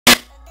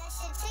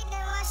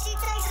she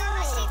texting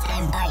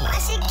me? Why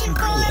she keep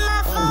calling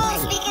my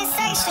phone, speaking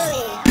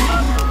sexually?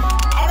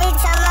 Every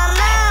time I'm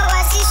out,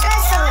 why she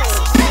stressing me?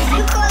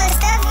 You call her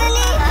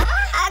Stephanie?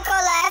 I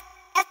call her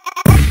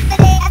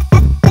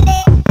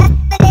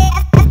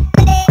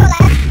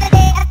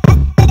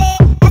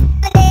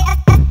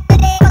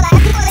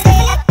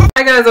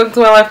Hi guys, welcome to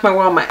my life, my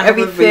world, my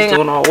everything. Everybody's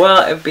doing all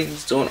well,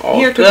 everybody's doing all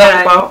here good.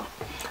 Talk about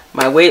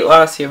my weight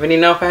loss. You already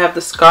know if I have the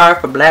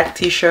scarf, a black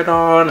t-shirt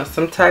on, or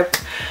some type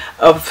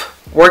of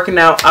working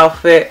out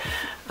outfit,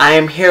 I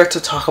am here to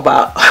talk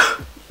about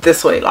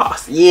this weight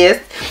loss.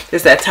 Yes,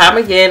 it's that time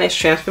again. It's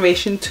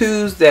Transformation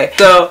Tuesday.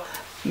 So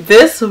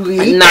this week,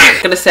 I'm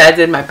not gonna say I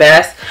did my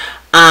best.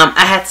 I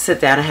had to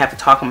sit down and have a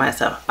talk with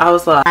myself. I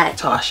was like,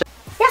 Tasha.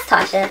 Yes,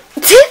 Tasha.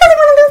 Do you really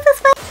want to lose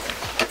this weight?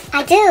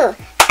 I do.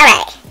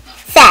 Alright.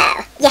 So,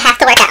 you have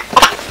to work out.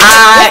 Okay.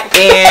 I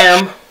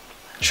am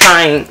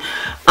trying.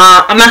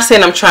 I'm not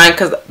saying I'm trying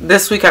because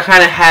this week I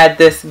kind of had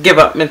this give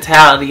up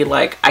mentality,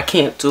 like I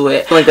can't do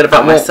it, feeling good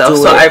about myself.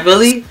 So I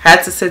really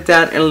had to sit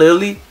down and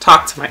literally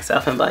talk to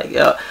myself and be like,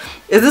 yo,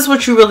 is this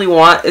what you really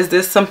want? Is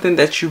this something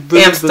that you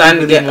really, I'm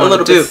starting to get a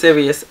little bit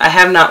serious? I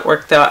have not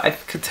worked out. I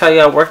could tell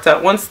you I worked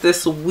out once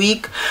this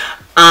week.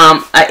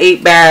 I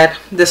ate bad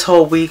this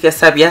whole week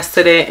except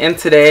yesterday and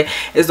today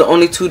is the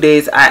only 2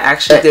 days I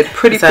actually did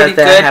pretty good.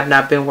 I have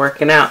not been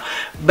working out,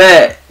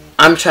 but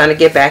I'm trying to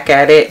get back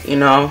at it. You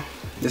know,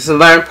 this is a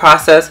learning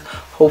process.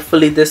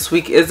 Hopefully this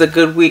week is a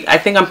good week. I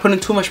think I'm putting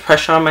too much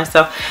pressure on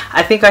myself.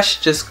 I think I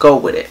should just go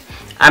with it.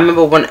 I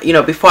remember when, you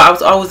know, before I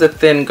was always a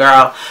thin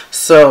girl,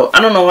 so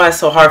I don't know why it's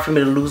so hard for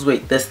me to lose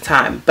weight this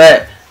time,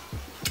 but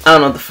I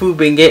don't know, the food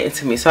been getting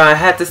to me. So I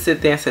had to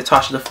sit there and say,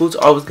 Tasha, the food's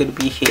always going to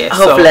be here.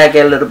 Hopefully I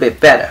get a little bit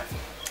better.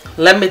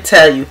 Let me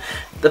tell you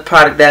the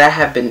product that I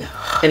have been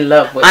in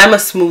love with. I'm a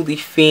smoothie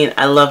fiend.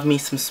 I love me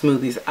some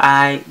smoothies.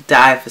 I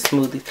die for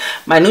smoothies.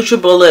 My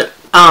NutriBullet,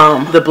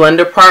 the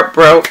blender part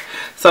broke.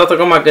 So I was like,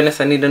 oh my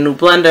goodness, I need a new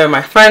blender.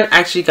 My friend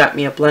actually got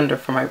me a blender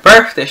for my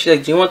birthday. She's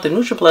like, do you want the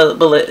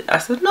NutriBullet? I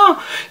said,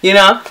 no. You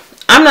know,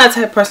 I'm not the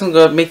type of person who's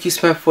gonna make you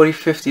spend $40,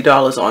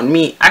 $50 on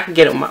me. I can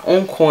get it with my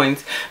own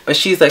coins. But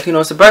she's like, you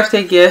know, it's a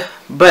birthday gift,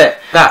 but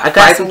I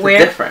got something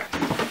different.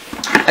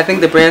 I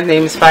think the brand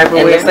name is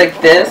Fiberware. It's like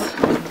this.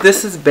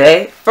 This is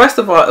Bay. First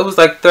of all, it was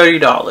like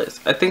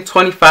 $30. I think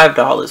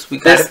 $25. We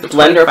got this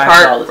blender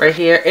part right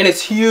here, and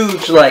it's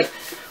huge. Like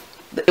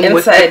the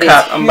inside the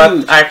cup.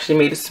 I actually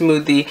made a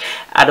smoothie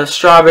out of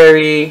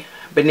strawberry,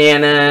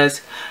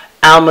 bananas,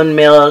 almond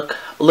milk,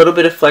 a little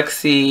bit of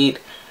flaxseed,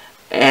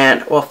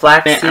 and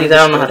flax seeds. I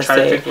don't know how to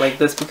say it like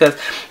this because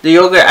the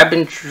yogurt I've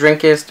been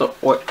drinking is the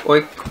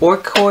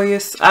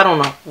Orcois. I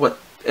don't know what.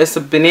 It's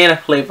a banana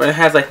flavor. It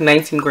has like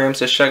 19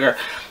 grams of sugar.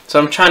 So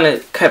I'm trying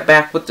to cut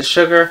back with the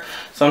sugar.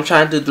 So I'm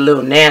trying to do the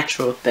little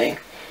natural thing.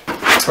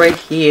 Right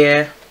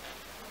here.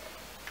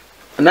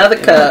 Another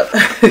cup.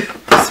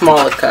 A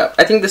smaller cup.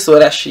 I think this is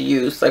what I should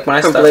use. Like when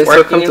I start working,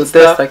 it comes with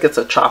this. Like it's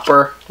a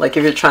chopper. Like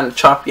if you're trying to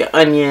chop your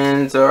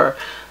onions or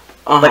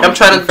like I'm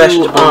trying to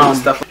do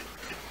stuff.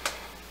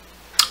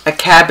 A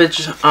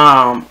cabbage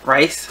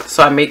rice.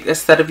 So I make,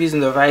 instead of using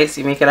the rice,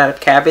 you make it out of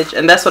cabbage,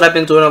 and that's what I've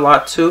been doing a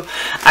lot too.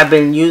 I've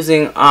been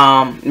using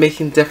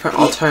making different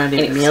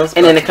alternative meals,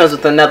 and then it comes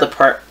with another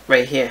part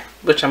right here,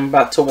 which I'm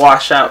about to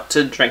wash out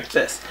to drink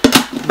this.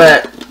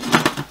 But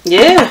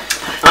yeah,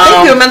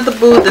 thank you, Mental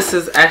Boo. This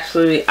is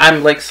actually,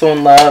 I'm like so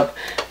in love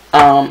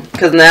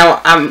because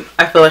now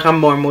I feel like I'm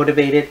more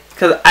motivated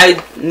because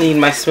I need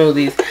my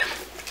smoothies.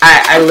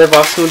 I live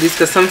off smoothies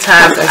because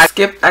sometimes I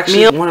skip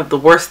actually one of the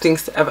worst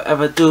things to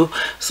ever do.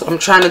 So I'm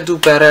trying to do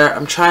better.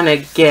 I'm trying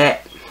to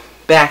get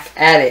back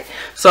at it.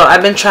 So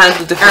I've been trying to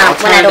do different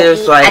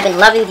alternatives. Like I've been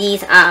loving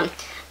these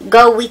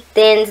Go Wheat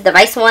Thins, the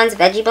rice ones,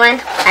 veggie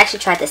blend. I actually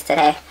tried this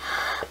today.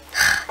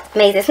 It's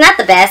amazing. It's not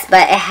the best,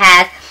 but it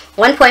has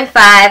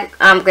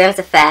 1.5 grams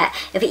of fat.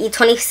 If you eat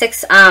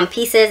 26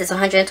 pieces, it's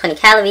 120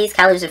 calories.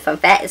 Calories from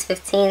fat is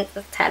 15, it's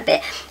a tad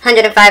bit.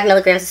 105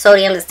 milligrams of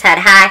sodium is a tad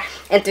high,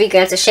 and 3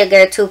 grams of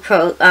sugar, 2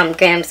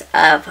 grams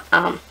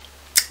of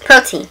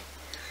protein.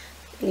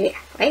 Yeah,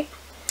 right?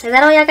 Is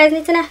that all y'all guys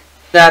need to know?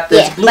 Got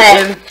this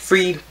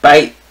gluten-free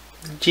bite,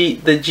 the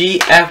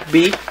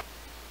GFB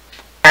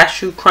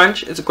cashew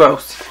crunch. It's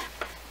gross.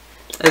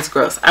 It's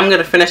gross. I'm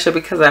gonna finish it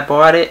because I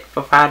bought it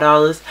for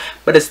 $5,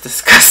 but it's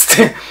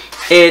disgusting.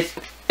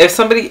 If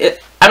somebody,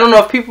 I don't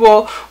know if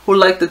people who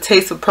like the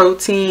taste of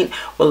protein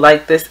will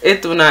like this.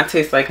 It do not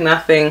taste like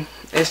nothing.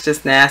 It's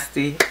just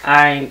nasty.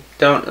 I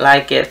don't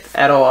like it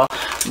at all.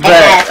 But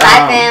it has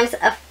 5 grams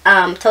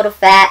of total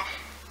fat,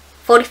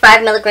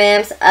 45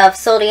 milligrams of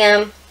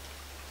sodium,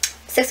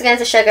 6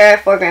 grams of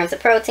sugar, 4 grams of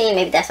protein.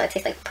 Maybe that's why it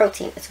tastes like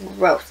protein. It's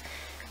gross.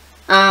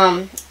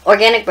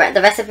 Organic bread.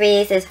 The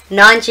recipes is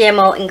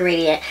non-GMO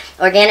ingredient.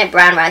 Organic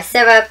brown rice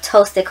syrup,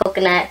 toasted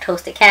coconut,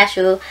 toasted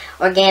cashew,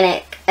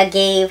 organic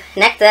agave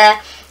nectar,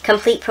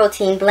 complete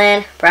protein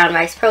blend, brown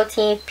rice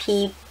protein,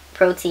 pea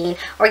protein,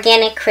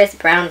 organic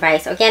crisp brown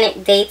rice,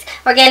 organic dates,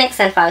 organic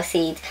sunflower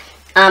seeds,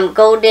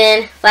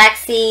 golden flax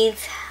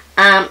seeds,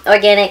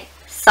 organic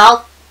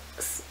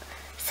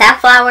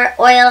safflower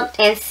oil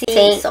and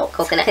sea salt,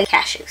 coconut and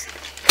cashews.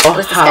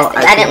 How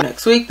I do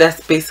next week.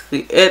 That's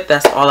basically it.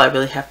 That's all I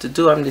really have to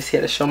do. I'm just here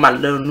to show my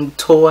little new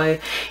toy.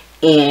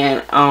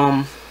 And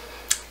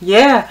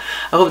yeah,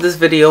 I hope this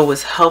video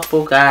was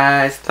helpful,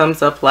 guys.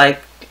 Thumbs up,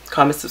 like,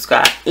 comment,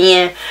 subscribe.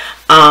 And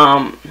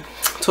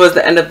towards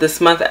the end of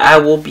this month, I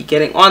will be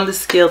getting on the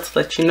scale to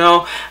let you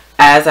know.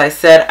 As I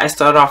said, I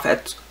started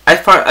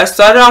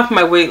off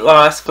my weight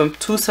loss from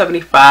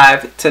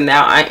 275 to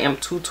now I am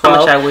 212. How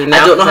much I weigh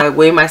now? I don't know. I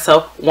weigh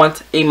myself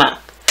once a month.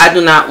 I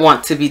do not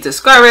want to be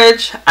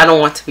discouraged. I don't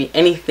want to be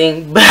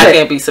anything, but I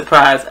can't be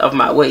surprised of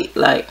my weight,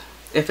 like,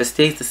 if it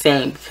stays the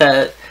same,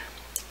 because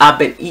I've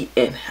been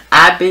eating.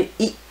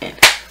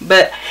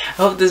 But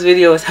I hope this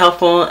video was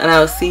helpful, and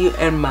I will see you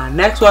in my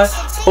next one,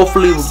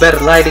 hopefully with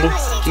better lighting.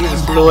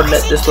 Jesus Lord,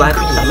 let this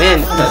lighting come in,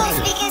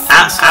 because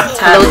I'm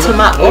tired. Hello to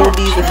my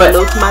oldies and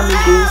hello to my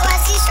newbies.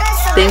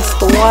 Thanks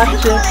for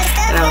watching,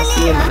 and I will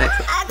see you in my next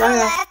one.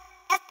 Bye.